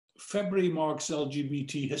February marks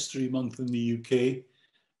LGBT History Month in the UK,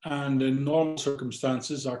 and in normal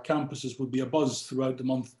circumstances, our campuses would be abuzz throughout the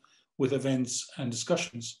month with events and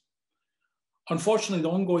discussions. Unfortunately, the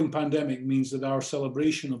ongoing pandemic means that our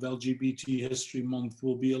celebration of LGBT History Month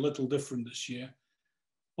will be a little different this year,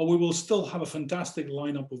 but we will still have a fantastic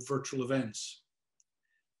lineup of virtual events.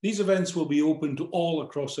 These events will be open to all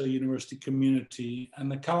across our university community,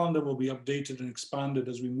 and the calendar will be updated and expanded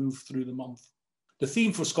as we move through the month. The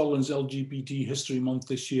theme for Scotland's LGBT History Month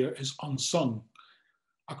this year is Unsung.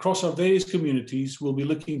 Across our various communities, we'll be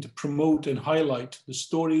looking to promote and highlight the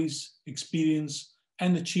stories, experience,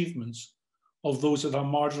 and achievements of those that are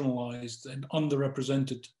marginalised and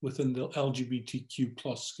underrepresented within the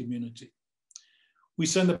LGBTQ+ community. We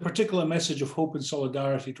send a particular message of hope and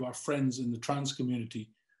solidarity to our friends in the trans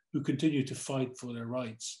community who continue to fight for their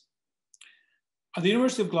rights. At the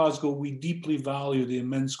University of Glasgow, we deeply value the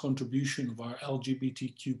immense contribution of our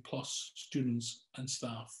LGBTQ+ students and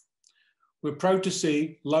staff. We're proud to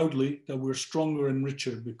say loudly that we're stronger and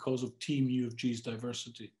richer because of Team U of G's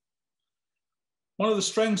diversity. One of the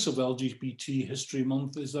strengths of LGBT History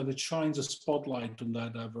Month is that it shines a spotlight on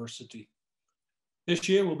that diversity. This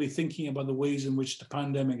year, we'll be thinking about the ways in which the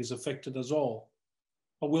pandemic has affected us all,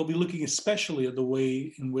 but we'll be looking especially at the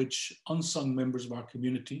way in which unsung members of our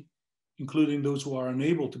community, including those who are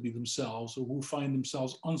unable to be themselves or who find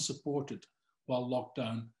themselves unsupported while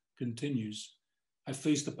lockdown continues, have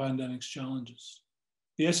faced the pandemic's challenges.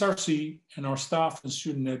 The SRC and our staff and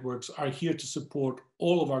student networks are here to support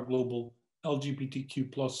all of our global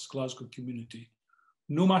LGBTQ+ Glasgow community.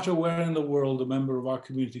 No matter where in the world a member of our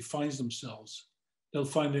community finds themselves, they'll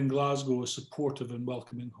find in Glasgow a supportive and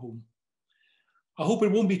welcoming home. I hope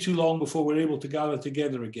it won't be too long before we're able to gather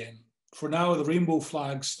together again. For now, the rainbow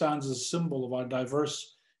flag stands as a symbol of our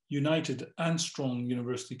diverse, united and strong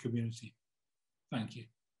university community. Thank you.